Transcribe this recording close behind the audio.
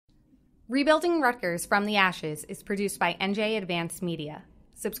Rebuilding Rutgers from the Ashes is produced by NJ Advanced Media.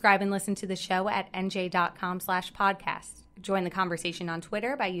 Subscribe and listen to the show at NJ.com/podcast. Join the conversation on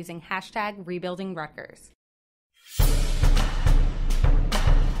Twitter by using hashtag RebuildingRutgers.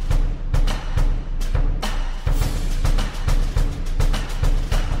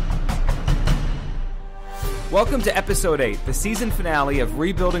 Welcome to Episode 8, the season finale of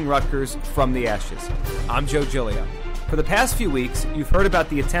Rebuilding Rutgers from the Ashes. I'm Joe Giglio. For the past few weeks, you've heard about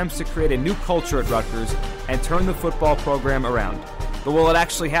the attempts to create a new culture at Rutgers and turn the football program around. But will it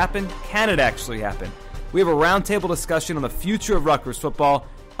actually happen? Can it actually happen? We have a roundtable discussion on the future of Rutgers football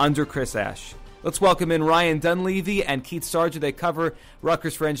under Chris Ash. Let's welcome in Ryan Dunleavy and Keith Sargeant. They cover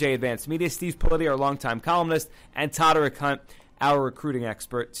Rutgers for NJ Advanced Media. Steve Politi, our longtime columnist, and Todderick, our recruiting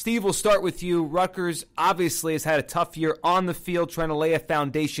expert. Steve, we'll start with you. Rutgers obviously has had a tough year on the field, trying to lay a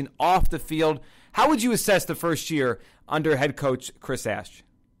foundation off the field. How would you assess the first year under head coach Chris Ash?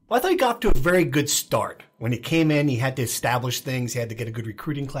 Well, I thought he got to a very good start. When he came in, he had to establish things. He had to get a good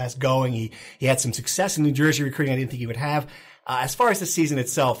recruiting class going. He had some success in New Jersey recruiting I didn't think he would have. As far as the season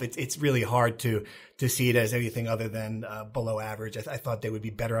itself, it's really hard to see it as anything other than below average. I thought they would be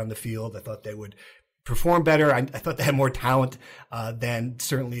better on the field. I thought they would perform better. I thought they had more talent than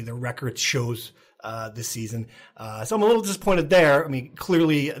certainly the record shows this season. So I'm a little disappointed there. I mean,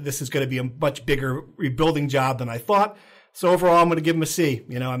 clearly this is going to be a much bigger rebuilding job than I thought. So overall, I'm going to give him a C.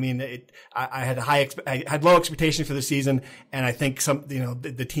 You know, I mean, I had I had low expectations for the season, and I think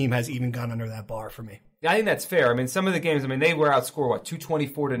the team has even gone under that bar for me. Yeah, I think that's fair. I mean, some of the games, they were outscored,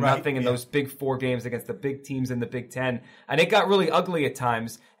 224 to nothing in those big four games against the big teams in the Big Ten. And it got really ugly at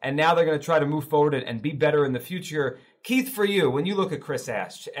times. And now they're going to try to move forward and be better in the future. Keith, for you, when you look at Chris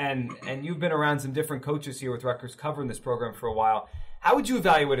Ash, and you've been around some different coaches here with Rutgers covering this program for a while, how would you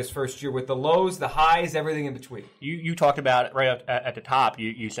evaluate his first year with the lows, the highs, everything in between? You talked about right at the top,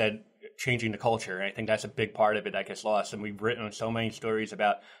 you said changing the culture. And I think that's a big part of it that gets lost. And we've written so many stories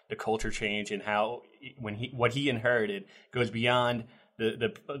about the culture change and how what he inherited goes beyond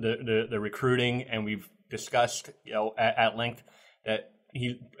the recruiting. And we've discussed at length that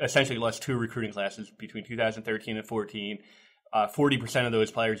he essentially lost 2 recruiting classes between 2013 and 14. 40% of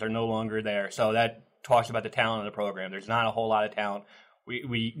those players are no longer there. So that talks about the talent of the program. There's not a whole lot of talent.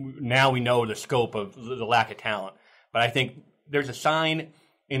 We now know the scope of the lack of talent. But I think there's a sign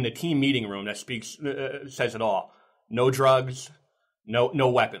in the team meeting room that says it all. No drugs, no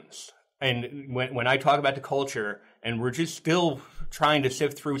weapons. And when I talk about the culture, and we're just still trying to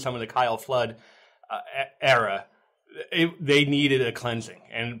sift through some of the Kyle Flood era, they needed a cleansing.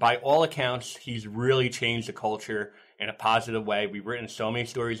 And by all accounts, he's really changed the culture in a positive way. We've written so many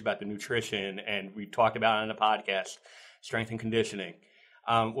stories about the nutrition, and we talked about it on the podcast, strength and conditioning.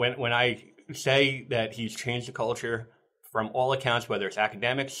 When I say that he's changed the culture, from all accounts, whether it's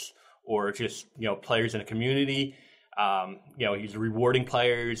academics or just players in the community, he's rewarding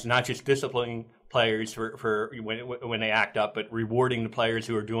players, not just disciplining players for when they act up, but rewarding the players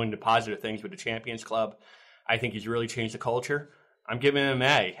who are doing the positive things with the Champions Club. I think he's really changed the culture. I'm giving him an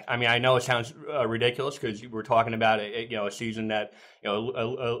A. I mean, I know it sounds ridiculous because we're talking about a season that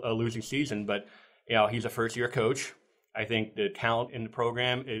a losing season, but he's a first-year coach. I think the talent in the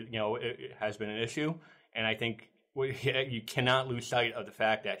program it has been an issue, and I think you cannot lose sight of the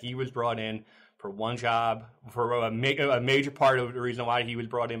fact that he was brought in for one job, for a major part of the reason why he was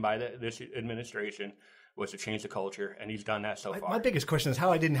brought in by this administration was to change the culture, and he's done that so far. My biggest question is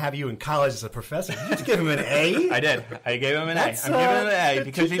how I didn't have you in college as a professor. Did you just give him an A? I did. I gave him an A. I'm giving him an A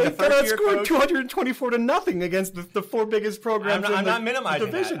because he's a first-year coach. 224 to nothing against the 4 biggest programs in the division. I'm not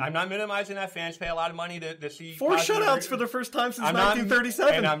minimizing that. I'm not minimizing that. Fans pay a lot of money to see 4 shutouts for the first time since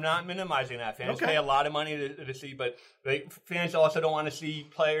 1937. And I'm not minimizing that. Fans pay a lot of money to see, but fans also don't want to see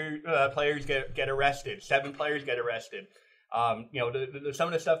players get arrested. 7 players get arrested. Some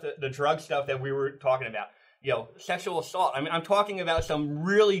of the stuff, the drug stuff that we were talking about, sexual assault. I mean, I'm talking about some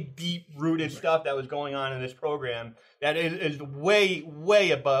really deep-rooted stuff that was going on in this program that is way,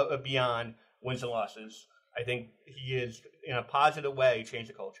 way beyond wins and losses. I think he is, in a positive way, changed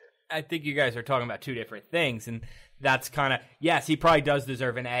the culture. I think you guys are talking about 2 different things, and that's kind of, yes, he probably does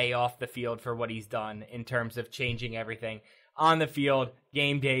deserve an A off the field for what he's done in terms of changing everything. On the field,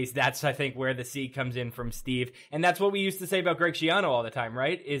 game days, that's, I think, where the C comes in from Steve. And that's what we used to say about Greg Schiano all the time,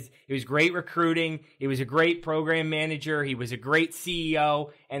 right? It was great recruiting. He was a great program manager. He was a great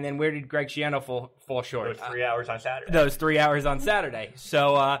CEO. And then where did Greg Schiano fall short? Those 3 hours on Saturday. Those 3 hours on Saturday.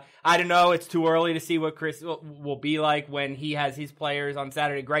 So I don't know. It's too early to see what Chris will be like when he has his players on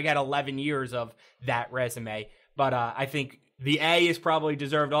Saturday. Greg had 11 years of that resume. But I think The A is probably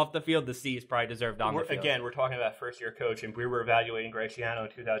deserved off the field. The C is probably deserved on the field. Again, we're talking about first-year coach, and we were evaluating Graziano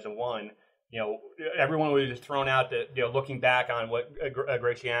in 2001. Everyone was just thrown out that, looking back on what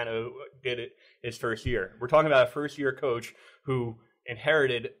Graziano did his first year. We're talking about a first-year coach who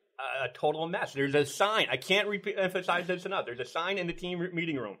inherited a total mess. There's a sign. I can't emphasize this enough. There's a sign in the team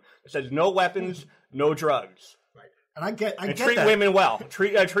meeting room that says no weapons, no drugs. And I get treat that. women well.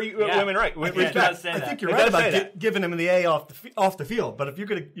 Treat women right. I think you're right about giving them the A off the field. But if you're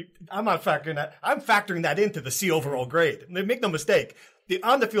going to, I'm not factoring that. I'm factoring that into the C overall grade. Make no mistake, the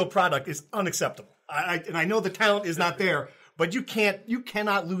on the field product is unacceptable. I know the talent is not there, but you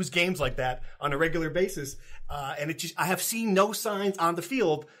cannot lose games like that on a regular basis. And I have seen no signs on the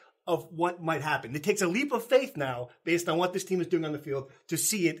field of what might happen. It takes a leap of faith now, based on what this team is doing on the field, to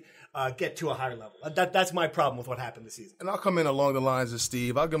see it get to a higher level. That's my problem with what happened this season. And I'll come in along the lines of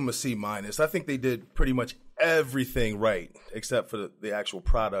Steve. I'll give them a C-. I think they did pretty much everything right, except for the actual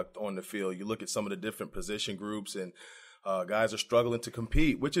product on the field. You look at some of the different position groups, and guys are struggling to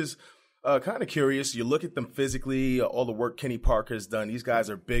compete, which is kind of curious. You look at them physically, all the work Kenny Parker has done. These guys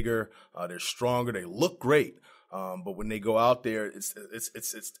are bigger, they're stronger, they look great. But when they go out there, it's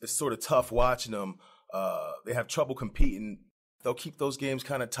sort of tough watching them. They have trouble competing. They'll keep those games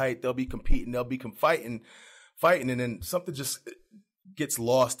kind of tight. They'll be competing. They'll be fighting, and then something just gets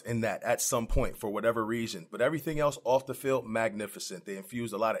lost in that at some point for whatever reason. But everything else off the field, magnificent. They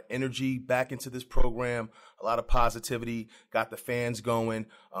infused a lot of energy back into this program, a lot of positivity, got the fans going.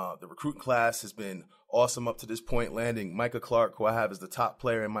 The recruiting class has been awesome up to this point, landing Micah Clark, who I have as the top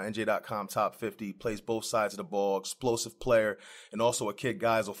player in my NJ.com top 50, plays both sides of the ball, explosive player, and also a kid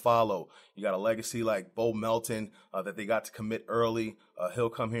guys will follow. You got a legacy like Bo Melton that they got to commit early.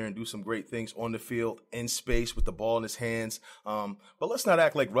 He'll come here and do some great things on the field, in space, with the ball in his hands. But let's not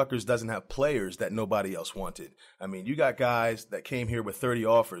act like Rutgers doesn't have players that nobody else wanted. I mean, you got guys that came here with 30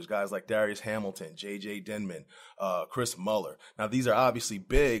 offers, guys like Darius Hamilton, J.J. Denman, Chris Muller. Now, these are obviously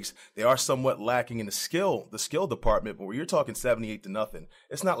bigs. They are somewhat lacking in the skill department, but when you're talking 78-0,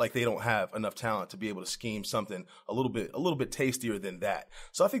 it's not like they don't have enough talent to be able to scheme something a little bit tastier than that.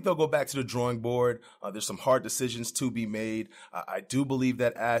 So I think they'll go back to the drawing board. There's some hard decisions to be made. I do believe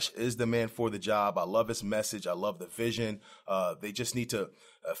that Ash is the man for the job. I love his message. I love the vision. They just need to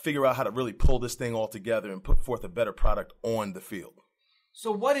figure out how to really pull this thing all together and put forth a better product on the field.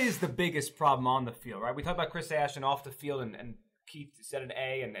 So what is the biggest problem on the field, right? We talked about Chris Ash and off the field, and Keith said an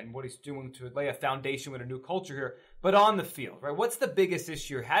A, and what he's doing to lay a foundation with a new culture here. But on the field, right? What's the biggest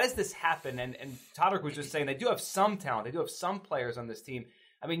issue? How does this happen? And Todderick was just saying they do have some talent. They do have some players on this team.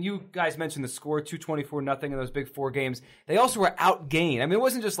 I mean, you guys mentioned the score, 224-0 in those big four games. They also were outgained. I mean, it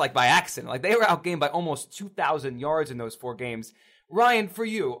wasn't just like by accident. Like, they were outgained by almost 2,000 yards in those four games. Ryan, for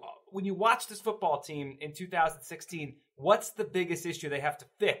you, when you watch this football team in 2016, what's the biggest issue they have to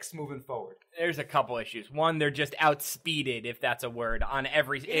fix moving forward? There's a couple issues. One, they're just outspeeded, if that's a word, on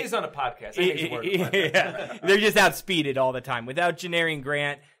every... It is on a podcast. I think it's a word. Yeah. They're just outspeeded all the time. Without Janarian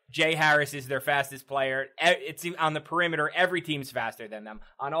Grant, Jay Harris is their fastest player. It's on the perimeter. Every team's faster than them.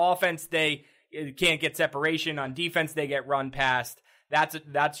 On offense, they can't get separation. On defense, they get run past.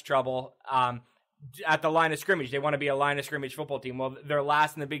 That's trouble. At the line of scrimmage, they want to be a line of scrimmage football team. Well, they're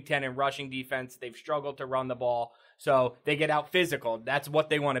last in the Big Ten in rushing defense. They've struggled to run the ball. So they get out physical. That's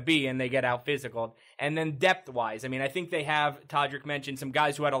what they want to be, and they get out physical. And then depth-wise, I mean, I think they have, Todderick mentioned, some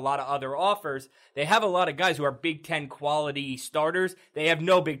guys who had a lot of other offers. They have a lot of guys who are Big Ten quality starters. They have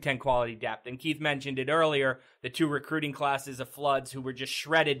no Big Ten quality depth. And Keith mentioned it earlier, the two recruiting classes of Floods who were just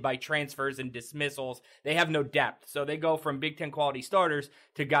shredded by transfers and dismissals. They have no depth. So they go from Big Ten quality starters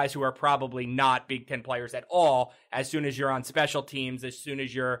to guys who are probably not Big Ten players at all as soon as you're on special teams, as soon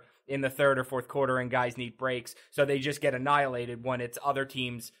as you're in the third or fourth quarter and guys need breaks. So they just get annihilated when it's other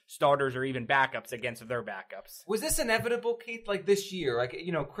teams, starters or even backups against their backups. Was this inevitable, Keith, like this year? Like,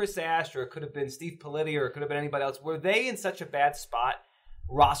 you know, Chris Ash, or it could have been Steve Politi, or it could have been anybody else. Were they in such a bad spot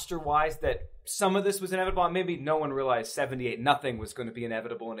roster-wise that some of this was inevitable? And maybe no one realized 78-0 was going to be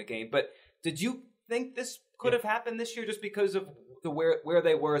inevitable in a game. But did you think this could have happened this year just because of where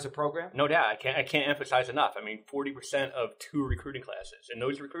they were as a program? No doubt. I can't emphasize enough. I mean, 40% of two recruiting classes. And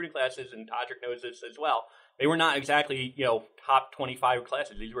those recruiting classes, and Todderick knows this as well, they were not exactly, top 25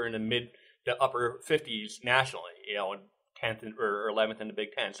 classes. These were in the mid to upper 50s nationally, and 10th or 11th in the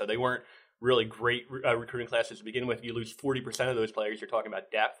Big Ten. So they weren't really great recruiting classes to begin with. You lose 40% of those players. You're talking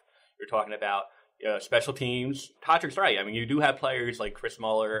about depth. You're talking about special teams. Todderick's right. I mean, you do have players like Chris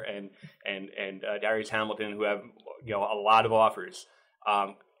Muller and Darius Hamilton who have a lot of offers.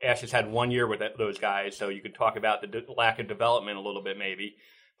 Ash has had 1 year with those guys, so you could talk about the lack of development a little bit maybe.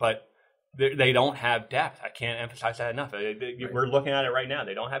 But they don't have depth. I can't emphasize that enough. We're looking at it right now.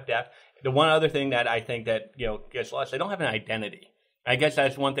 They don't have depth. The one other thing that I think that gets lost, they don't have an identity. I guess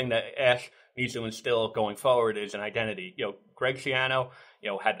that's one thing that Ash needs to instill going forward is an identity. Greg Schiano,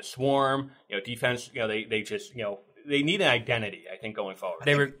 had the swarm. Defense. They just they need an identity. I think going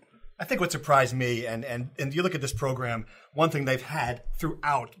forward. I think what surprised me, and you look at this program, one thing they've had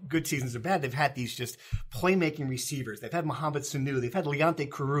throughout, good seasons or bad, they've had these just playmaking receivers. They've had Mohamed Sanu. They've had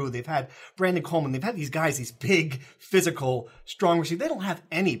Leonte Carew. They've had Brandon Coleman. They've had these guys, these big, physical, strong receivers. They don't have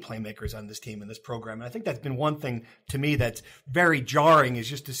any playmakers on this team in this program. And I think that's been one thing to me that's very jarring is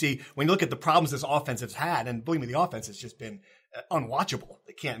just to see when you look at the problems this offense has had, and believe me, the offense has just been unwatchable.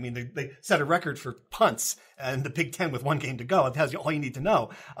 They can't. I mean, they set a record for punts in the Big Ten with one game to go. It tells you all you need to know.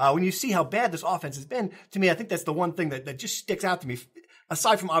 When you see how bad this offense has been, to me, I think that's the one thing that just sticks out to me.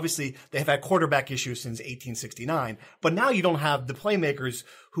 Aside from obviously they have had quarterback issues since 1869, but now you don't have the playmakers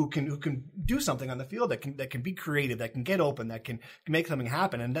who can do something on the field that can be creative, that can get open, that can make something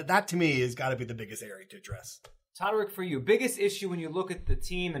happen, and that to me has got to be the biggest area to address. Todderick, for you, biggest issue when you look at the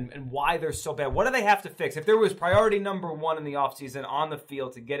team and why they're so bad. What do they have to fix? If there was priority number one in the offseason on the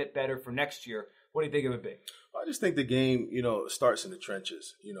field to get it better for next year, what do you think it would be? I just think the game, starts in the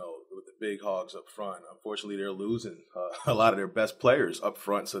trenches, with the big hogs up front. Unfortunately, they're losing a lot of their best players up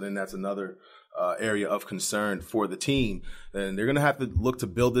front, so then that's another area of concern for the team. And they're going to have to look to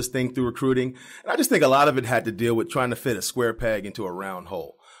build this thing through recruiting. And I just think a lot of it had to deal with trying to fit a square peg into a round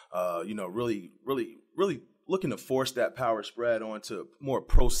hole. Really looking to force that power spread onto more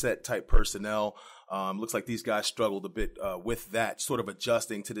pro set type personnel. Looks like these guys struggled a bit with that, sort of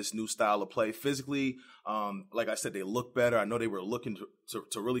adjusting to this new style of play. Physically, like I said, they look better. I know they were looking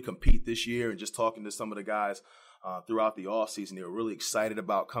to really compete this year, and just talking to some of the guys throughout the offseason, they were really excited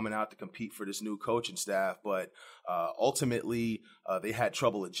about coming out to compete for this new coaching staff. But ultimately, they had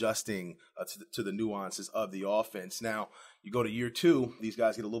trouble adjusting to the nuances of the offense. Now, you go to year two, these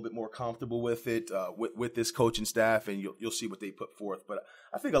guys get a little bit more comfortable with it, with this coaching staff, and you'll see what they put forth. But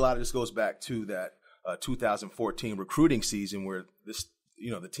I think a lot of this goes back to that 2014 recruiting season where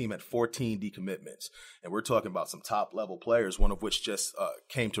the team had 14 decommitments. And we're talking about some top-level players, one of which just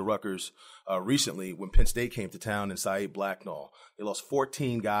came to Rutgers recently when Penn State came to town, and Saeed Blacknall. They lost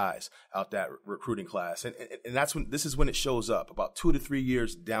 14 guys out that recruiting class. And this is when it shows up, about 2 to 3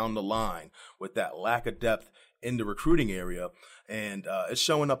 years down the line with that lack of depth in the recruiting area, and it's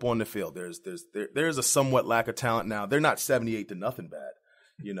showing up on the field. There's a somewhat lack of talent now. They're not 78-0 bad.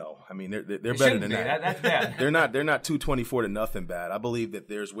 I mean, they're better than that. That's bad. They're not 224-0 bad. I believe that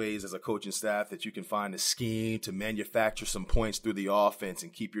there's ways as a coaching staff that you can find a scheme to manufacture some points through the offense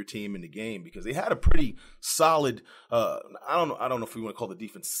and keep your team in the game, because they had a pretty solid. I don't know if we want to call the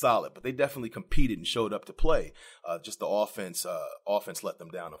defense solid, but they definitely competed and showed up to play. Just the offense let them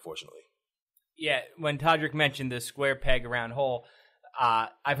down, unfortunately. Yeah, when Todderick mentioned the square peg round hole,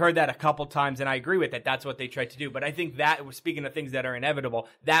 I've heard that a couple times, and I agree with it. That's what they tried to do. But I think that, speaking of things that are inevitable,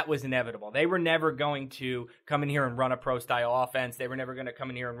 that was inevitable. They were never going to come in here and run a pro-style offense. They were never going to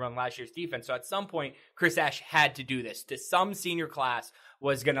come in here and run last year's defense. So at some point, Chris Ash had to do this. Some senior class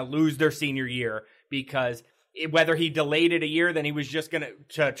was going to lose their senior year because whether he delayed it a year, then he was just going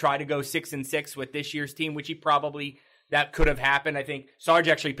to try to go 6-6 with this year's team, which he probably... That could have happened. I think Sarge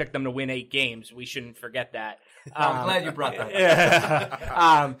actually picked them to win 8 games. We shouldn't forget that. I'm glad you brought that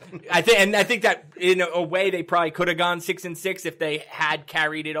up. I think that in a way they probably could have gone 6-6 if they had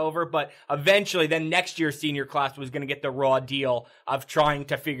carried it over. But eventually, then next year's senior class was going to get the raw deal of trying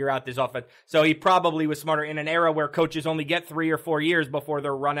to figure out this offense. So he probably was smarter in an era where coaches only get 3 or 4 years before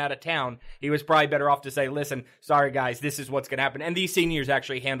they're run out of town. He was probably better off to say, "Listen, sorry guys, this is what's going to happen." And these seniors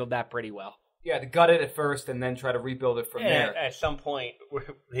actually handled that pretty well. Yeah, to gut it at first and then try to rebuild it from there. At some point,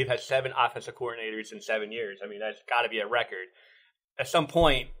 they've had 7 offensive coordinators in 7 years. I mean, that's got to be a record. At some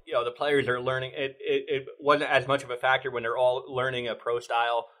point, the players are learning. It wasn't as much of a factor when they're all learning a pro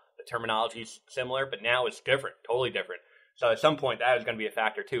style. The terminology's similar, but now it's different, totally different. So at some point, that is going to be a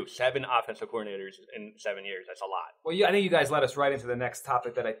factor too. 7 offensive coordinators in 7 years. That's a lot. Well, I think you guys led us right into the next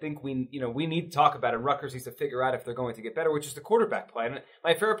topic that I think we need to talk about, and Rutgers needs to figure out if they're going to get better, which is the quarterback play. And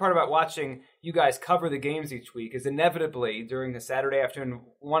my favorite part about watching you guys cover the games each week is inevitably during the Saturday afternoon,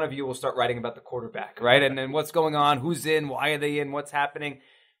 one of you will start writing about the quarterback, right? And then what's going on, who's in, why are they in, what's happening,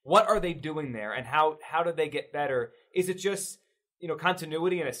 what are they doing there, and how do they get better? Is it just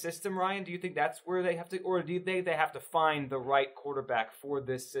continuity in a system, Ryan? Do you think that's where they have to, or do they have to find the right quarterback for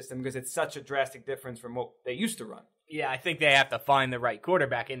this system because it's such a drastic difference from what they used to run? Yeah, I think they have to find the right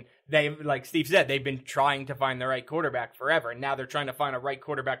quarterback. And they, like Steve said, they've been trying to find the right quarterback forever. And now they're trying to find a right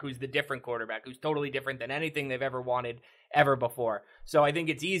quarterback who's the different quarterback, who's totally different than anything they've ever wanted ever before. So I think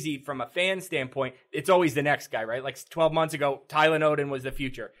it's easy from a fan standpoint. It's always the next guy, right? Like 12 months ago, Tylen Oden was the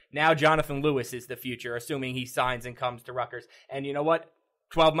future. Now Jonathan Lewis is the future, assuming he signs and comes to Rutgers. And you know what?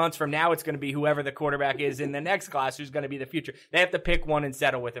 12 months from now, it's going to be whoever the quarterback is in the next class who's going to be the future. They have to pick one and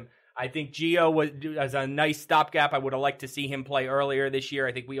settle with him. I think Gio was a nice stopgap. I would have liked to see him play earlier this year.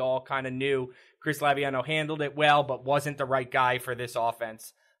 I think we all kind of knew Chris Laviano handled it well, but wasn't the right guy for this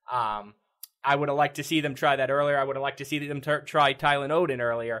offense. I would have liked to see them try that earlier. I would have liked to see them try Tylen Oden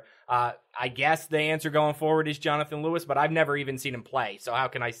earlier. I guess the answer going forward is Jonathan Lewis, but I've never even seen him play. So how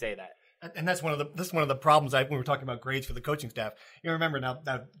can I say that? And that's one of the problems when we were talking about grades for the coaching staff. You remember now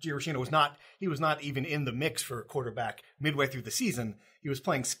Giorgino was not even in the mix for quarterback midway through the season. He was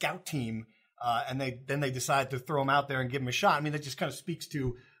playing scout team, and they decided to throw him out there and give him a shot. I mean, that just kind of speaks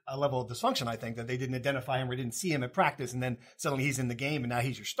to a level of dysfunction, I think, that they didn't identify him or didn't see him at practice, and then suddenly he's in the game and now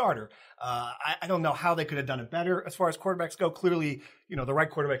he's your starter. I don't know how they could have done it better as far as quarterbacks go. Clearly, the right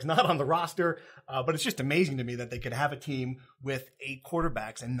quarterback's not on the roster, but it's just amazing to me that they could have a team with 8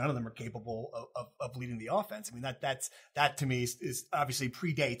 quarterbacks and none of them are capable of leading the offense. I mean, that to me is obviously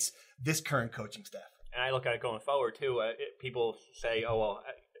predates this current coaching staff. And I look at it going forward too. People say, "Oh well,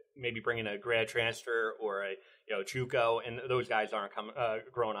 maybe bring in a grad transfer or a JUCO," and those guys aren't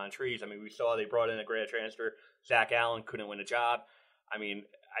growing on trees. I mean, we saw they brought in a grad transfer. Zach Allen couldn't win a job. I mean,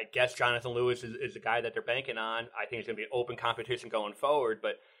 I guess Jonathan Lewis is the guy that they're banking on. I think it's going to be an open competition going forward,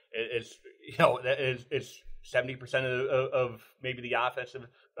 but it's 70% of maybe the offensive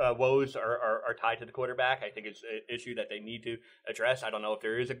woes are tied to the quarterback. I think it's an issue that they need to address. I don't know if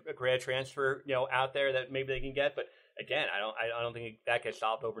there is a grad transfer out there that maybe they can get, but again, I don't think that gets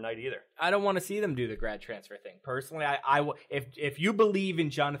solved overnight either. I don't want to see them do the grad transfer thing. Personally, if you believe in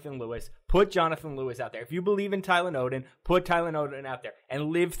Jonathan Lewis, put Jonathan Lewis out there. If you believe in Tylen Oden, put Tylen Oden out there and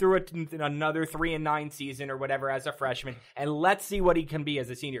live through another 3-9 season or whatever as a freshman, and let's see what he can be as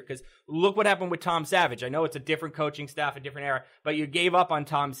a senior. Because look what happened with Tom Savage. I know it's a different coaching staff, a different era, but you gave up on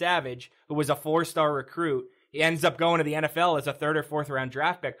Tom Savage, who was a 4-star recruit. He ends up going to the NFL as a 3rd or 4th round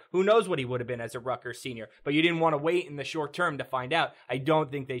draft pick. Who knows what he would have been as a Rutgers senior? But you didn't want to wait in the short term to find out. I don't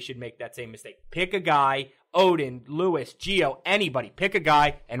think they should make that same mistake. Pick a guy, Oden, Lewis, Gio, anybody. Pick a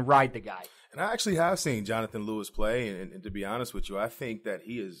guy and ride the guy. And I actually have seen Jonathan Lewis play, and to be honest with you, I think that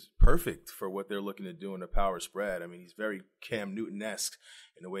he is perfect for what they're looking to do in the power spread. I mean, he's very Cam Newton-esque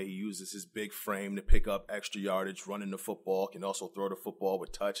in the way he uses his big frame to pick up extra yardage, running the football, can also throw the football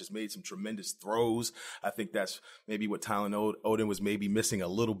with touch, has made some tremendous throws. I think that's maybe what Tylen Oden was maybe missing a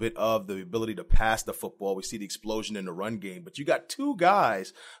little bit of, the ability to pass the football. We see the explosion in the run game, but you got 2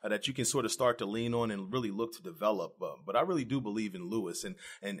 guys that you can sort of start to lean on and really look to develop. But I really do believe in Lewis, and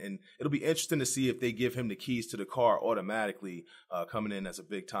it'll be interesting to see if they give him the keys to the car automatically coming in as a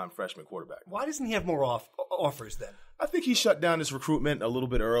big-time freshman quarterback. Why doesn't he have more offers then? I think he shut down his recruitment a little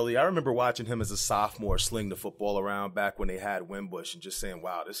bit early. I remember watching him as a sophomore sling the football around back when they had Wimbush and just saying,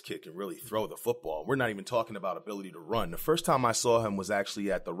 wow, this kid can really throw the football. We're not even talking about ability to run. The first time I saw him was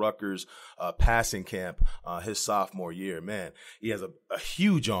actually at the Rutgers passing camp his sophomore year. Man, he has a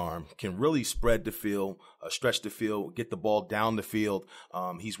huge arm, can really spread the field, stretch the field, get the ball down the field.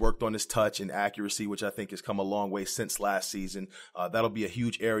 He's worked on his touch and accuracy, which I think has come a long way since last season. That'll be a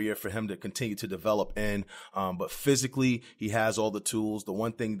huge area for him to continue to develop in. But physically, he has all the tools. The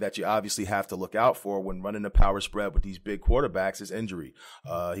one thing that you obviously have to look out for when running the power spread with these big quarterbacks is injury.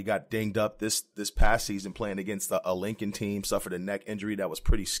 He got dinged up this past season playing against a Lincoln team, suffered a neck injury that was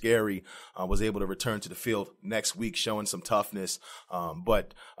pretty scary, was able to return to the field next week showing some toughness.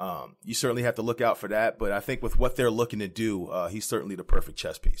 But you certainly have to look out for that. But I think with what they're looking to do, he's certainly the perfect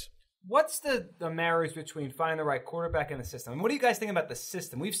chess piece. What's the marriage between finding the right quarterback and the system? And what do you guys think about the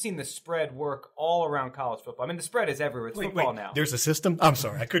system? We've seen the spread work all around college football. I mean, the spread is everywhere. It's football now. There's a system? I'm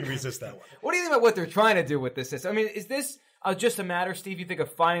sorry. I couldn't resist that one. What do you think about what they're trying to do with this system? I mean, is this just a matter, Steve, you think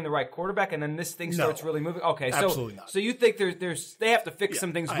of finding the right quarterback and then this thing starts really moving? Okay, so absolutely not. So you think they have to fix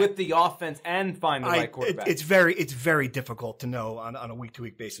some things with the offense and find the right quarterback? It's very difficult to know on a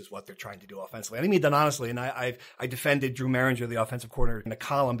week-to-week basis what they're trying to do offensively. And I mean that honestly, and I defended Drew Maringer, the offensive coordinator, in a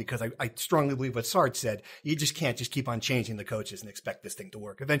column because I strongly believe what Sarge said. You just can't just keep on changing the coaches and expect this thing to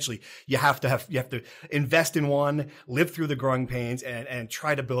work. Eventually, you have to invest in one, live through the growing pains, and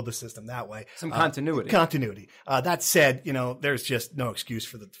try to build the system that way. Some continuity. That said, there's just no excuse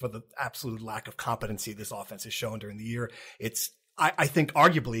for the absolute lack of competency this offense has shown during the year. It's, I think,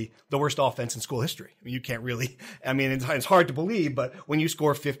 arguably the worst offense in school history. I mean, you can't really, it's hard to believe, but when you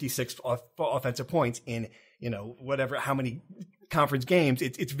score 56 offensive points in whatever, how many conference games,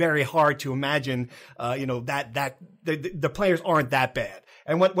 it's very hard to imagine, that the players aren't that bad.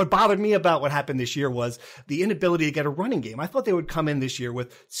 And what bothered me about what happened this year was the inability to get a running game. I thought they would come in this year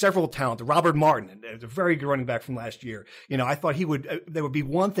with several talent. Robert Martin, a very good running back from last year. I thought there would be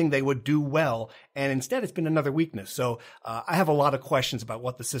one thing they would do well, and instead it's been another weakness. So I have a lot of questions about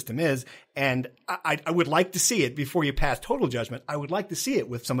what the system is, and I would like to see it before you pass total judgment. I would like to see it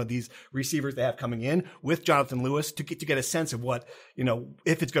with some of these receivers they have coming in, with Jonathan Lewis, to get a sense of what,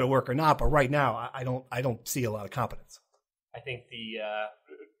 if it's going to work or not. But right now, I don't see a lot of competence. I think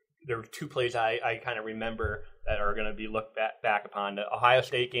there were two plays I kind of remember that are going to be looked back upon. The Ohio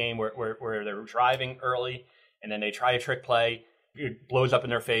State game where they were driving early, and then they try a trick play, it blows up in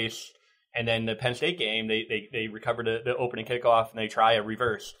their face. And then the Penn State game, they recover the opening kickoff, and they try a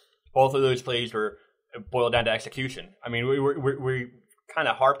reverse. Both of those plays were boiled down to execution. I mean, we kind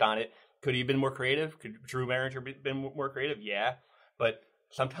of harped on it. Could he have been more creative? Could Drew Maringer have been more creative? Yeah. But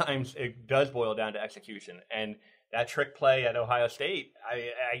sometimes it does boil down to execution. And that trick play at Ohio State,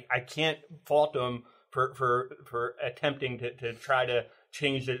 I can't fault them for attempting to try to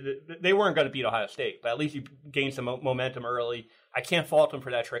change it. They weren't going to beat Ohio State, but at least you gained some momentum early. I can't fault them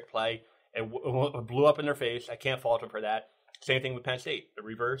for that trick play. It blew up in their face. I can't fault them for that. Same thing with Penn State, the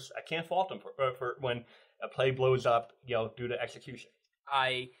reverse. I can't fault them for when a play blows up, due to execution.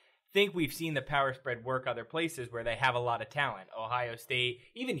 I think we've seen the power spread work other places where they have a lot of talent. Ohio State,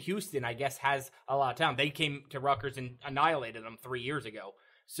 even Houston, I guess, has a lot of talent. They came to Rutgers and annihilated them 3 years ago.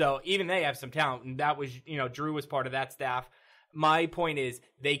 So even they have some talent, and that was, Drew was part of that staff. My point is,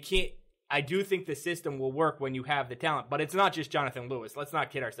 they can't. I do think the system will work when you have the talent, but it's not just Jonathan Lewis. Let's not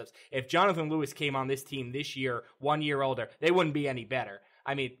kid ourselves. If Jonathan Lewis came on this team this year, 1 year older, they wouldn't be any better.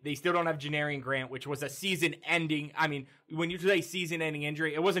 I mean, they still don't have Janarian Grant, which was a season-ending. I mean, when you say season-ending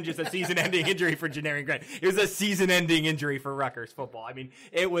injury, it wasn't just a season-ending injury for Janarian Grant. It was a season-ending injury for Rutgers football. I mean,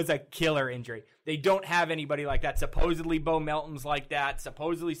 it was a killer injury. They don't have anybody like that. Supposedly, Bo Melton's like that.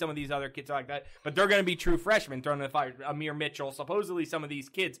 Supposedly, some of these other kids are like that. But they're going to be true freshmen thrown in the fire. Amir Mitchell. Supposedly, some of these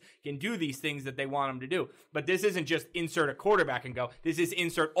kids can do these things that they want them to do. But this isn't just insert a quarterback and go. This is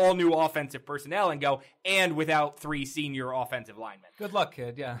insert all new offensive personnel and go, and without 3 senior offensive linemen. Good luck,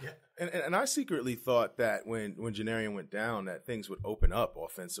 kid. Yeah. And I secretly thought that when Janarian went down, that things would open up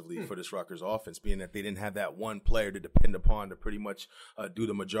offensively for this Rutgers offense, being that they didn't have that one player to depend upon to pretty much do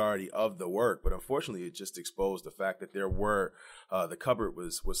the majority of the work. But unfortunately, it just exposed the fact that there were the cupboard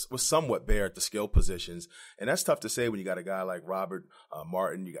was somewhat bare at the skill positions, and that's tough to say when you got a guy like Robert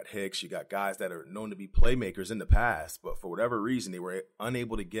Martin, you got Hicks, you got guys that are known to be playmakers in the past, but for whatever reason they were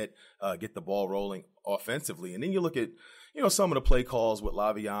unable to get the ball rolling offensively. And then you look at some of the play calls with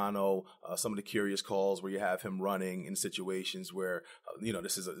Laviano, some of the curious calls where you have him running in situations where,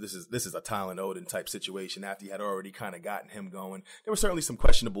 this is a Tylen Oden type situation after you had already kind of gotten him going. There were certainly some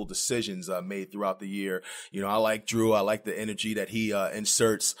questionable decisions made throughout the year. I like Drew. I like the energy that he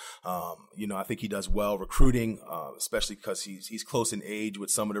inserts. I think he does well recruiting, especially because he's close in age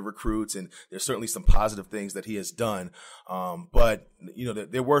with some of the recruits, and there's certainly some positive things that he has done. But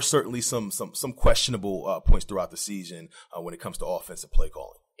there were certainly some questionable points throughout the season when it comes to offensive play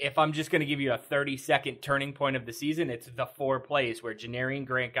calling. If I'm just going to give you a 30-second turning point of the season, it's the 4 plays where Janarian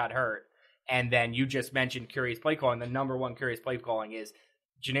Grant got hurt, and then you just mentioned curious play calling. The number one curious play calling is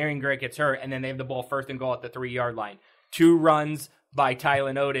Janarian Grant gets hurt, and then they have the ball 1st and goal at the 3-yard line. 2 runs by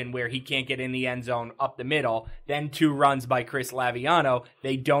Tylen Oden where he can't get in the end zone up the middle, then 2 runs by Chris Laviano.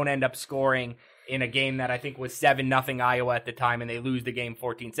 They don't end up scoring in a game that I think was 7-0 Iowa at the time, and they lose the game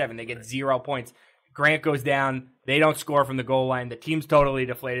 14-7. They get 0 points. Grant goes down. They don't score from the goal line. The team's totally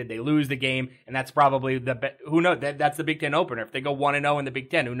deflated. They lose the game, and that's probably who knows? That's the Big Ten opener. If they go 1-0 in the Big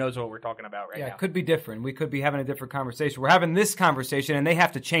Ten, who knows what we're talking about right now? Yeah, it could be different. We could be having a different conversation. We're having this conversation, and they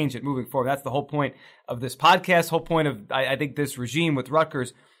have to change it moving forward. That's the whole point of this podcast, whole point of, I think, this regime with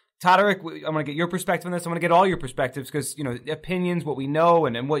Rutgers. Todderick, I'm going to get your perspective on this. I'm going to get all your perspectives because, opinions, what we know,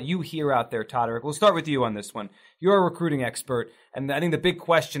 and what you hear out there, Todderick. We'll start with you on this one. You're a recruiting expert, and I think the big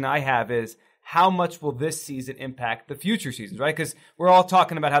question I have is, how much will this season impact the future seasons, right? Because we're all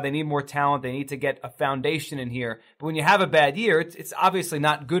talking about how they need more talent. They need to get a foundation in here. But when you have a bad year, it's obviously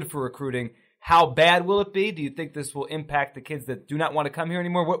not good for recruiting. How bad will it be? Do you think this will impact the kids that do not want to come here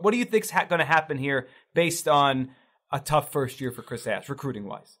anymore? What do you think's going to happen here based on a tough first year for Chris Ash,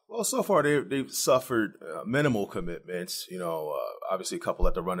 recruiting-wise? Well, so far they've suffered minimal commitments. Obviously a couple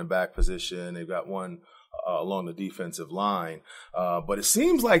at the running back position. They've got one along the defensive line. But it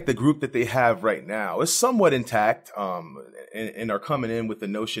seems like the group that they have right now is somewhat intact and are coming in with the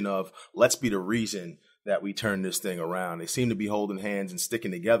notion of let's be the reason that we turn this thing around. They seem to be holding hands and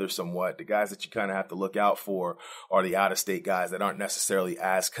sticking together somewhat. The guys that you kind of have to look out for are the out-of-state guys that aren't necessarily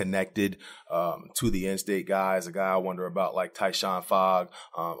as connected to the in-state guys. A guy I wonder about like Tyshawn Fogg,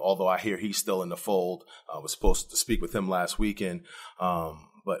 although I hear he's still in the fold. Was supposed to speak with him last weekend,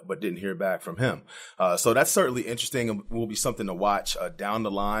 but didn't hear back from him. So that's certainly interesting and will be something to watch down the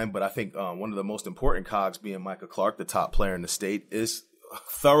line. But I think one of the most important cogs being Micah Clark, the top player in the state, is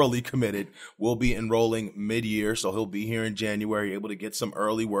thoroughly committed, will be enrolling mid-year, so he'll be here in January, able to get some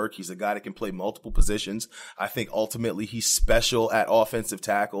early work. He's a guy that can play multiple positions. I think ultimately he's special at offensive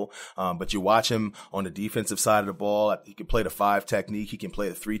tackle, but you watch him on the defensive side of the ball. He can play the 5 technique, he can play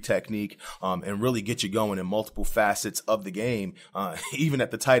the 3 technique, and really get you going in multiple facets of the game, even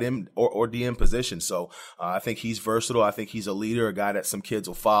at the tight end or DM position. So I think he's versatile. I think he's a leader, a guy that some kids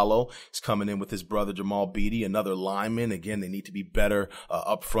will follow. He's coming in with his brother Jamal Beatty, another lineman. Again, they need to be better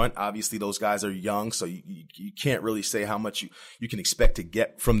up front. Obviously, those guys are young, so you can't really say how much you can expect to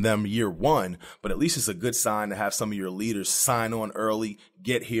get from them year one, but at least it's a good sign to have some of your leaders sign on early,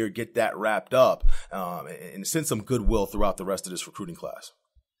 get here, get that wrapped up, and send some goodwill throughout the rest of this recruiting class.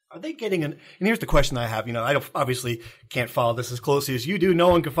 Are they getting and here's the question I have. I obviously can't follow this as closely as you do. No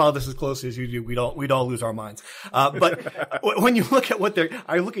one can follow this as closely as you do. We'd all lose our minds. But when you look at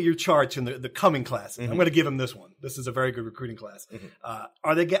I look at your charts in the coming classes. Mm-hmm. I'm going to give them this one. This is a very good recruiting class. Mm-hmm.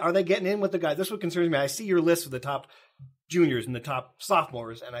 Are they getting in with the guys? This is what concerns me. I see your list of the top juniors and the top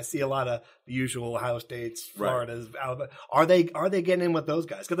sophomores, and I see a lot of the usual Ohio States, Florida's, right. Alabama. Are they getting in with those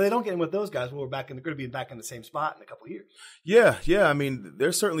guys? Because if they don't get in with those guys, well, they're going to be back in the same spot in a couple of years. Yeah. I mean,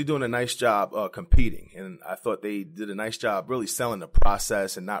 they're certainly doing a nice job competing, and I thought they did a nice job really selling the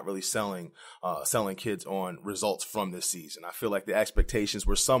process and not really selling kids on results from this season. I feel like the expectations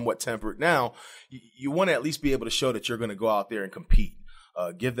were somewhat tempered. Now, you want to at least be able to show that you're going to go out there and compete.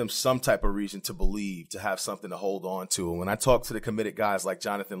 Give them some type of reason to believe, to have something to hold on to. And when I talked to the committed guys like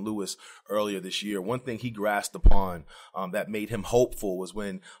Jonathan Lewis earlier this year, one thing he grasped upon that made him hopeful was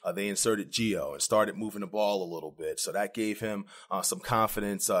when they inserted Gio and started moving the ball a little bit. So that gave him some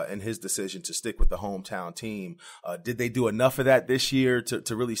confidence in his decision to stick with the hometown team. Did they do enough of that this year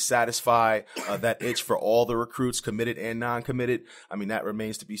to really satisfy that itch for all the recruits, committed and non-committed? I mean, that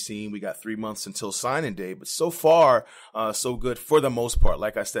remains to be seen. We got 3 months until signing day, but so far, so good for the most part.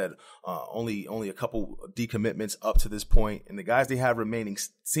 Like I said, only a couple decommitments up to this point, and the guys they have remaining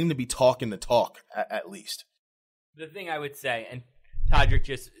seem to be talking the talk at least. The thing I would say, and Todderick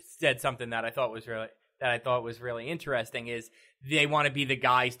just said something that I thought was really interesting, is they want to be the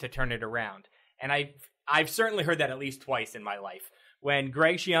guys to turn it around, and I've certainly heard that at least twice in my life. When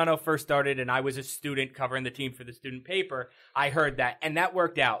Greg Schiano first started and I was a student covering the team for the student paper, I heard that, and that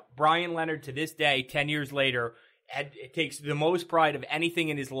worked out. Brian Leonard, to this day, 10 years later, it takes the most pride of anything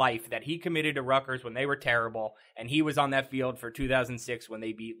in his life that he committed to Rutgers when they were terrible, and he was on that field for 2006 when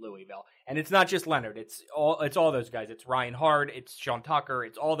they beat Louisville. And it's not just Leonard; it's all those guys. It's Ryan Hard, it's Sean Tucker,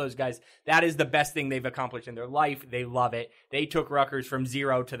 it's all those guys. That is the best thing they've accomplished in their life. They love it. They took Rutgers from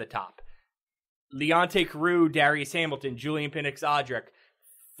 0 to the top. Leonte Carew, Darius Hamilton, Julian Pinnock-Zodrick,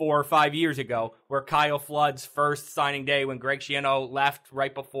 4 or 5 years ago, were Kyle Flood's first signing day when Greg Schiano left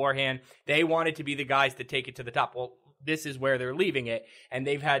right beforehand. They wanted to be the guys to take it to the top. Well, this is where they're leaving it, and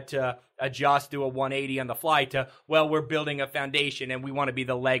they've had to adjust, do a 180 on the fly to, well, we're building a foundation, and we want to be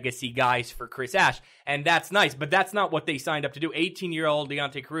the legacy guys for Chris Ash. And that's nice, but that's not what they signed up to do. 18-year-old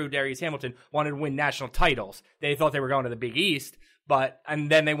Leonte Carew, Darius Hamilton wanted to win national titles. They thought they were going to the Big East, and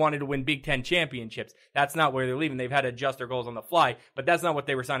then they wanted to win Big Ten championships. That's not where they're leaving. They've had to adjust their goals on the fly, but that's not what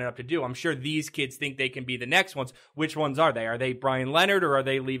they were signing up to do. I'm sure these kids think they can be the next ones. Which ones are they? Are they Brian Leonard, or are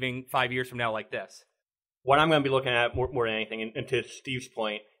they leaving 5 years from now like this? What I'm going to be looking at more than anything, and to Steve's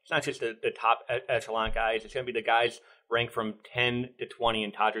point, it's not just the top echelon guys. It's going to be the guys ranked from 10 to 20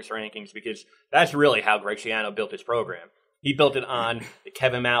 in Todderick's rankings, because that's really how Greg Schiano built his program. He built it on the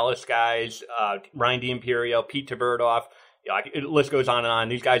Kevin Malice guys, Ryan D'Imperio, Pete Tverdoff. The list goes on and on.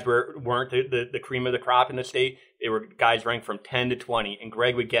 These guys weren't the cream of the crop in the state. They were guys ranked from 10 to 20. And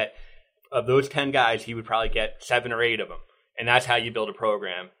Greg would get, of those 10 guys, he would probably get 7 or 8 of them. And that's how you build a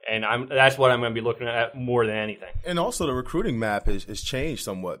program. And that's what I'm going to be looking at more than anything. And also the recruiting map has changed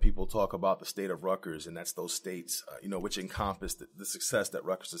somewhat. People talk about the state of Rutgers, and that's those states, which encompass the success that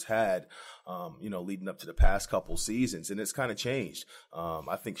Rutgers has had, leading up to the past couple seasons. And it's kind of changed.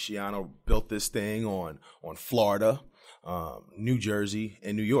 I think Schiano built this thing on Florida, New Jersey,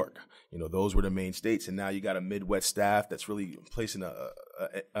 and New York. Those were the main states, and now you got a Midwest staff that's really placing a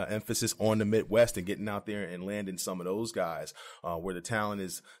emphasis on the Midwest and getting out there and landing some of those guys, where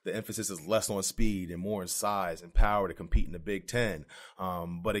the emphasis is less on speed and more on size and power to compete in the Big Ten.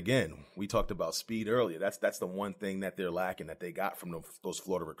 But again, we talked about speed earlier. That's the one thing that they're lacking that they got from those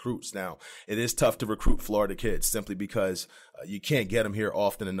Florida recruits. Now, it is tough to recruit Florida kids simply because you can't get them here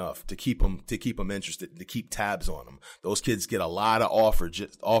often enough to keep them interested, to keep tabs on them. Those kids get a lot of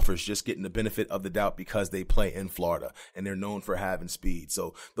offers just getting the benefit of the doubt because they play in Florida and they're known for having speed.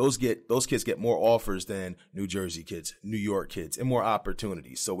 So those kids get more offers than New Jersey kids, New York kids, and more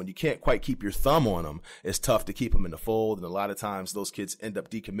opportunities. So when you can't quite keep your thumb on them, it's tough to keep them in the fold. And a lot of times those kids end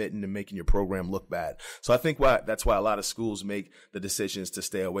up decommitting and making your program look bad. So I think that's why a lot of schools make the decisions to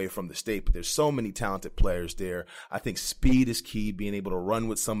stay away from the state. But there's so many talented players there. I think speed is key, being able to run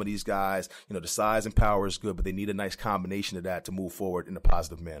with some of these guys. The size and power is good, but they need a nice combination of that to move forward in a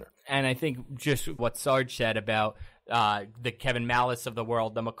positive manner. And I think just what Sarge said about the Kevin Malice of the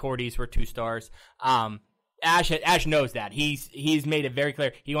world, the McCourties were 2 stars. Ash knows that. He's made it very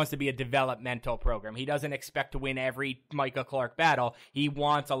clear he wants to be a developmental program. He doesn't expect to win every Micah Clark battle. He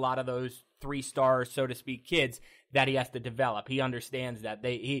wants a lot of those 3-star, so to speak, kids that he has to develop. He understands that.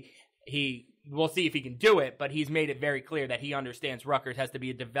 We'll see if he can do it, but he's made it very clear that he understands Rutgers has to be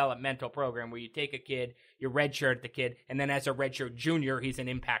a developmental program where you take a kid, you redshirt the kid, and then as a redshirt junior, he's an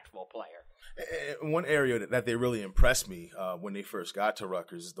impactful player. One area that they really impressed me when they first got to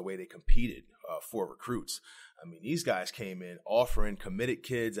Rutgers is the way they competed for recruits. I mean, these guys came in offering committed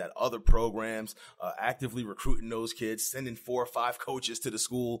kids at other programs, actively recruiting those kids, sending 4 or 5 coaches to the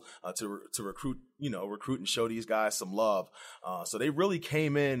school to recruit and show these guys some love. So they really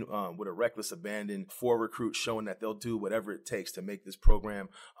came in with a reckless abandon for recruits, showing that they'll do whatever it takes to make this program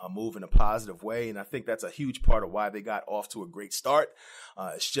move in a positive way. And I think that's a huge part of why they got off to a great start.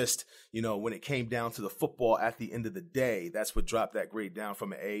 It's just, when it came down to the football at the end of the day, that's what dropped that grade down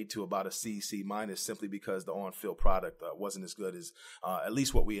from an A to about a C, C minus, simply because the on-field product wasn't as good as at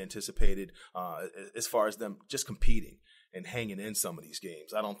least what we anticipated as far as them just competing and hanging in some of these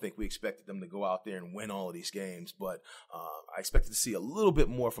games. I don't think we expected them to go out there and win all of these games, but I expected to see a little bit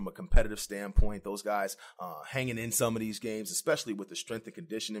more from a competitive standpoint. Those guys hanging in some of these games, especially with the strength and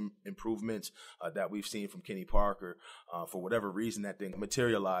conditioning improvements that we've seen from Kenny Parker, for whatever reason that didn't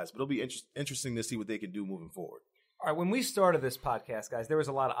materialize. But it'll be interesting to see what they can do moving forward. All right, when we started this podcast, guys, there was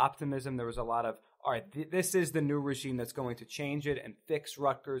a lot of optimism. There was a lot of, all right, this is the new regime that's going to change it and fix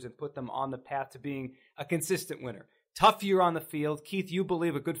Rutgers and put them on the path to being a consistent winner. Tough year on the field. Keith, you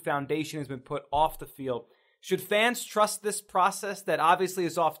believe a good foundation has been put off the field. Should fans trust this process that obviously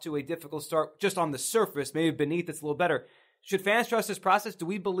is off to a difficult start just on the surface? Maybe beneath it's a little better. Should fans trust this process? Do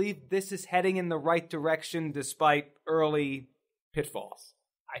we believe this is heading in the right direction despite early pitfalls?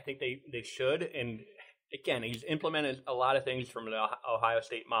 I think they should. And again, he's implemented a lot of things from the Ohio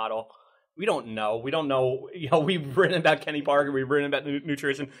State model. We don't know. We've written about Kenny Parker. We've written about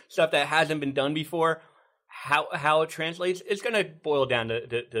nutrition, stuff that hasn't been done before. How it translates, it's going to boil down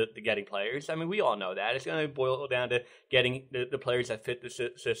to getting players. I mean, we all know that. It's going to boil down to getting the players that fit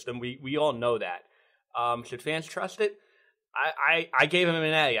the system. We all know that. Should fans trust it? I gave him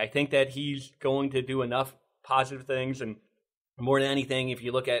an A. I think that he's going to do enough positive things, and more than anything, if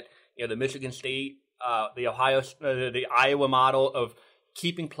you look at the Michigan State, the Iowa model of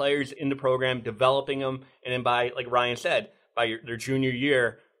keeping players in the program, developing them, and then by, like Ryan said, by their junior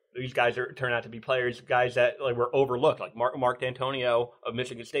year, these guys turn out to be players, guys that were overlooked. Like Mark D'Antonio of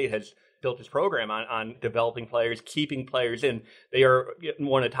Michigan State has built his program on developing players, keeping players in. They are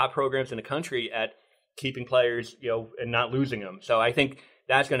one of the top programs in the country at keeping players, and not losing them. So I think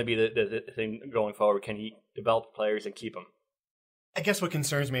that's going to be the thing going forward. Can he develop players and keep them? I guess what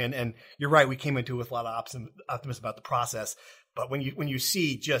concerns me, and you're right, we came into it with a lot of optimism about the process, but when you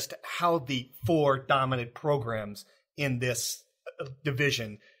see just how the 4 dominant programs in this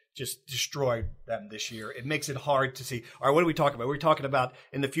division just destroyed them this year, it makes it hard to see, all right, what are we talking about? We're talking about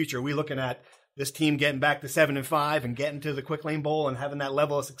in the future, are we looking at this team getting back to 7-5 and getting to the Quick Lane Bowl and having that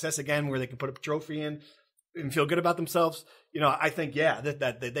level of success again where they can put a trophy in and feel good about themselves? I think,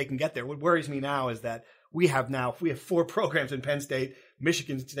 that they can get there. What worries me now is that we have 4 programs in Penn State,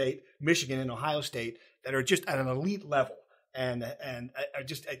 Michigan, and Ohio State that are just at an elite level. And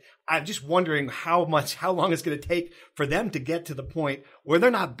I'm just wondering how long it's going to take for them to get to the point where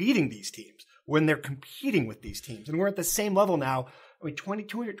they're not beating these teams, when they're competing with these teams. And we're at the same level now. I mean,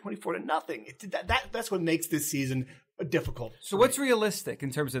 24-0. That's what makes this season difficult. So what's realistic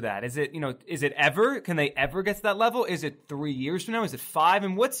in terms of that? Is it ever? Can they ever get to that level? Is it 3 years from now? Is it 5?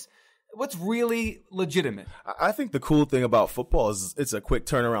 And What's really legitimate? I think the cool thing about football is it's a quick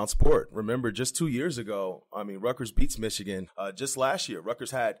turnaround sport. Remember, just 2 years ago, Rutgers beats Michigan. Just last year,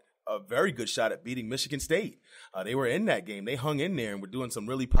 Rutgers had a very good shot at beating Michigan State. They were in that game. They hung in there and were doing some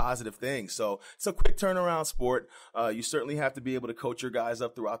really positive things. So it's a quick turnaround sport. You certainly have to be able to coach your guys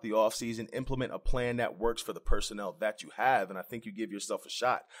up throughout the offseason, implement a plan that works for the personnel that you have, and I think you give yourself a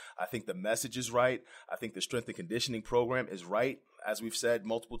shot. I think the message is right. I think the strength and conditioning program is right. As we've said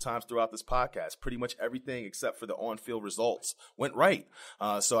multiple times throughout this podcast, pretty much everything except for the on-field results went right.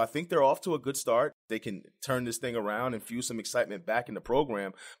 So I think they're off to a good start. They can turn this thing around and fuse some excitement back in the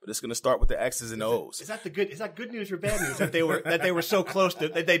program, but it's going to start with the X's and O's. Is that good news or bad news that they were so close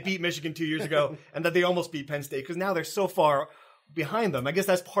that they beat Michigan 2 years ago and that they almost beat Penn State? Because now they're so far behind them. I guess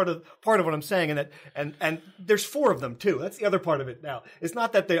that's part of what I'm saying, and there's 4 of them too. That's the other part of it now. It's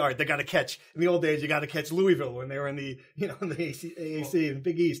not that they got to catch. In the old days, you got to catch Louisville when they were in the AAC and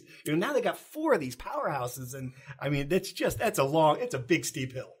Big East. Now they got 4 of these powerhouses, and that's a big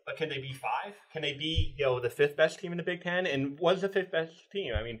steep hill. But can they be 5? Can they be the 5th best team in the Big Ten? And was the 5th best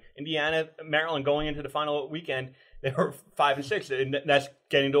team? Indiana, Maryland going into the final weekend, they were 5 and 6, and that's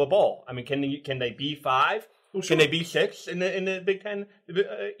getting to a bowl. Can they be 5? Well, sure. Can they be 6 in the Big Ten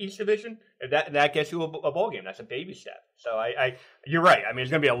East Division? That gets you a bowl game. That's a baby step. So you're right. It's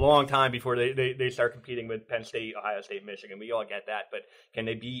going to be a long time before they start competing with Penn State, Ohio State, Michigan. We all get that. But can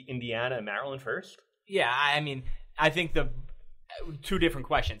they beat Indiana and Maryland first? Yeah, I think the 2 different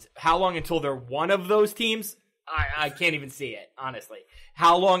questions. How long until they're one of those teams? I can't even see it, honestly.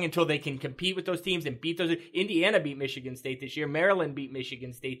 How long until they can compete with those teams and beat those? Indiana beat Michigan State this year. Maryland beat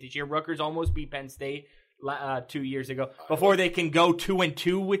Michigan State this year. Rutgers almost beat Penn State 2 years ago, before they can go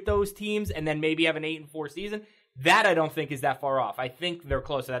 2-2 with those teams and then maybe have an 8-4 season. That I don't think is that far off. I think they're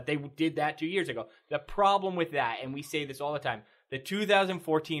close to that. They did that 2 years ago. The problem with that, and we say this all the time, the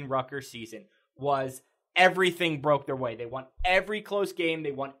 2014 Rutgers season was everything broke their way. They won every close game.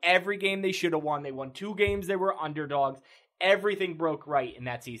 They won every game they should have won. They won 2 games they were underdogs. Everything broke right in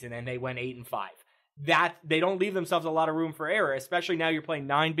that season, and they went 8-5. That they don't leave themselves a lot of room for error, especially now you're playing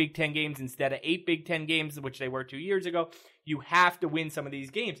 9 Big Ten games instead of 8 Big Ten games, which they were 2 years ago. You have to win some of these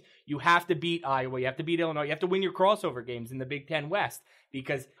games. You have to beat Iowa. You have to beat Illinois. You have to win your crossover games in the Big Ten West,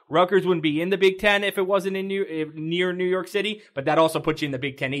 because Rutgers wouldn't be in the Big Ten if it wasn't in near New York City, but that also puts you in the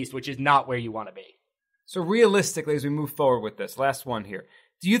Big Ten East, which is not where you want to be. So realistically, as we move forward with this, last one here,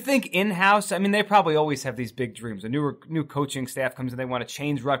 do you think in-house, they probably always have these big dreams. A new coaching staff comes in, they want to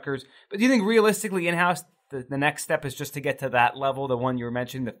change Rutgers. But do you think realistically in-house, the next step is just to get to that level, the one you were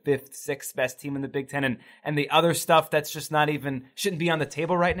mentioning, the 5th, 6th best team in the Big Ten, and the other stuff that's just shouldn't be on the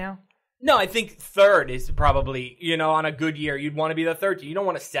table right now? No, I think 3rd is probably, on a good year, you'd want to be the 3rd team. You don't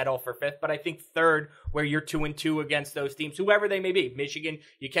want to settle for 5th, but I think 3rd, where you're 2-2 against those teams, whoever they may be. Michigan,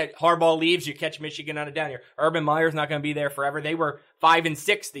 Harbaugh leaves, you catch Michigan on a down year. Urban Meyer's not going to be there forever. They were 5 and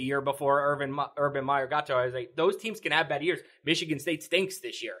 6 the year before Urban Meyer got to. I was like, those teams can have bad years. Michigan State stinks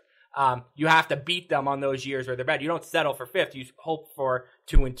this year. You have to beat them on those years where they're bad. You don't settle for 5th. You hope for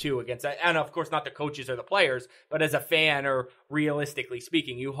 2-2 against that. And of course, not the coaches or the players, but as a fan, or realistically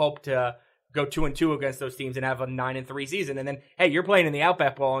speaking, you hope to go 2-2 against those teams and have a 9-3 season. And then, hey, you're playing in the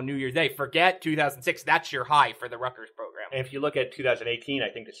Outback Bowl on New Year's Day. Forget 2006. That's your high for the Rutgers program. And if you look at 2018, I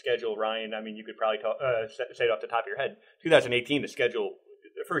think the schedule, Ryan, you could probably say it off the top of your head. 2018, the schedule,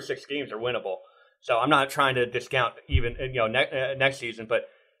 the first 6 games are winnable. So I'm not trying to discount even next season, but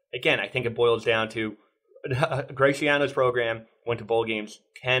again, I think it boils down to Graciano's program went to bowl games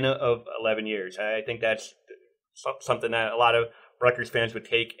 10 of 11 years. I think that's something that a lot of Rutgers fans would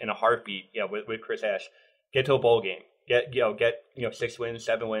take in a heartbeat. With Chris Ash, get to a bowl game, get 6 wins,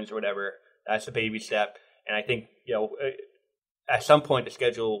 7 wins, or whatever. That's a baby step, and I think at some point the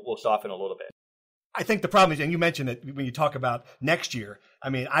schedule will soften a little bit. I think the problem is, and you mentioned it when you talk about next year.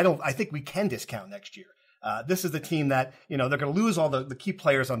 I think we can discount next year. This is the team that, they're going to lose all the key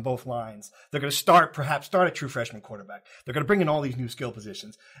players on both lines. They're going to perhaps start a true freshman quarterback. They're going to bring in all these new skill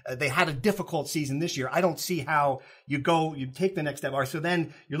positions. They had a difficult season this year. I don't see how you take the next step. All right, so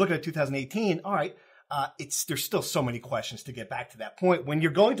then you're looking at 2018. All right, there's still so many questions to get back to that point when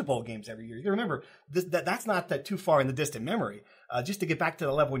you're going to bowl games every year. You remember that's not that too far in the distant memory. Just to get back to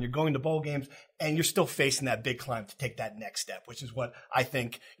the level when you're going to bowl games and you're still facing that big climb to take that next step, which is what I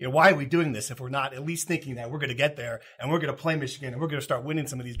think, why are we doing this if we're not at least thinking that we're going to get there and we're going to play Michigan and we're going to start winning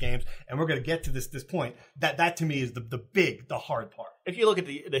some of these games and we're going to get to this point. That to me is the hard part. If you look at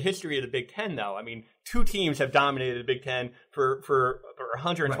the history of the Big Ten, though, 2 teams have dominated the Big Ten for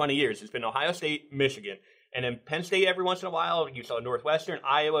 120 years. It's been Ohio State, Michigan, and then Penn State every once in a while. You saw Northwestern,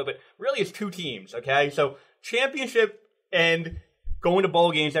 Iowa, but really it's 2 teams, okay? So championship and going to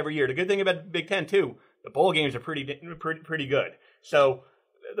bowl games every year. The good thing about the Big Ten, too, the bowl games are pretty good. So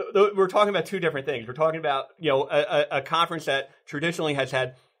we're talking about two different things. We're talking about, a conference that traditionally has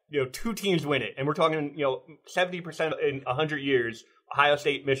had, two teams win it. And we're talking, 70% in 100 years, Ohio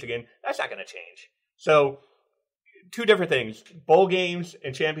State, Michigan. That's not going to change. So two different things, bowl games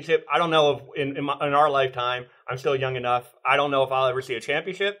and championship. I don't know if in our lifetime, I'm still young enough. I don't know if I'll ever see a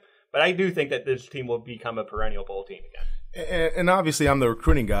championship, but I do think that this team will become a perennial bowl team again. And obviously, I'm the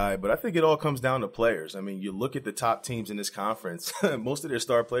recruiting guy, but I think it all comes down to players. I mean, you look at the top teams in this conference, most of their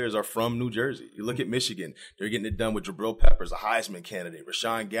star players are from New Jersey. You look at Michigan, they're getting it done with Jabril Peppers, a Heisman candidate,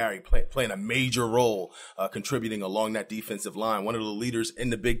 Rashawn Gary playing a major role, contributing along that defensive line, one of the leaders in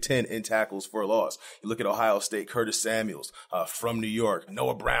the Big Ten in tackles for a loss. You look at Ohio State, Curtis Samuels from New York,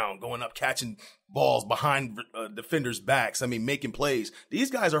 Noah Brown going up, catching balls behind defenders' backs. I mean, making plays. These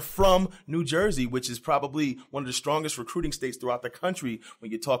guys are from New Jersey, which is probably one of the strongest recruiting states throughout the country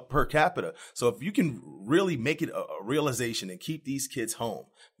when you talk per capita. So if you can really make it a realization and keep these kids home,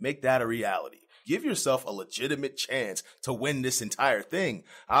 make that a reality. Give yourself a legitimate chance to win this entire thing.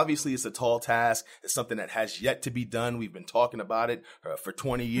 Obviously, it's a tall task. It's something that has yet to be done. We've been talking about it for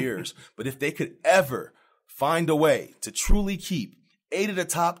 20 years. But if they could ever find a way to truly keep 8 of the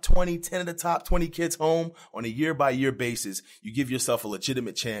top 20, 10 of the top 20 kids home on a year-by-year basis, you give yourself a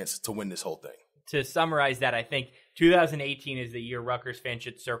legitimate chance to win this whole thing. To summarize that, I think 2018 is the year Rutgers fans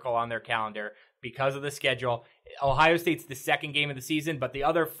should circle on their calendar because of the schedule. Ohio State's the second game of the season, but the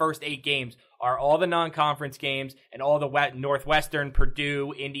other first 8 games are all the non-conference games and all the Northwestern,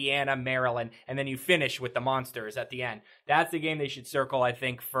 Purdue, Indiana, Maryland, and then you finish with the Monsters at the end. That's the game they should circle, I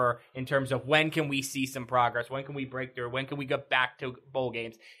think, in terms of when can we see some progress, when can we break through, when can we go back to bowl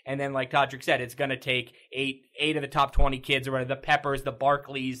games. And then, like Todderick said, it's going to take eight of the top 20 kids, or the Peppers, the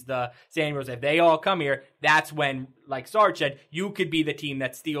Barkleys, the Samuels. If they all come here, that's when, like Sarge said, you could be the team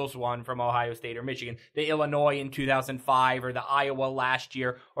that steals one from Ohio State or Michigan, the Illinois in 2005 or the Iowa last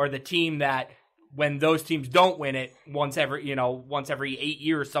year, or the team that when those teams don't win it, once every 8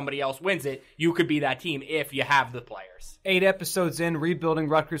 years somebody else wins it, you could be that team if you have the players. 8 episodes in, rebuilding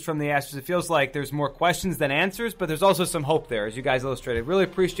Rutgers from the ashes. It feels like there's more questions than answers, but there's also some hope there, as you guys illustrated. Really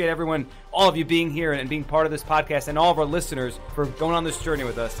appreciate everyone, all of you being here and being part of this podcast, and all of our listeners for going on this journey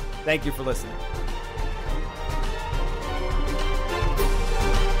with us. Thank you for listening.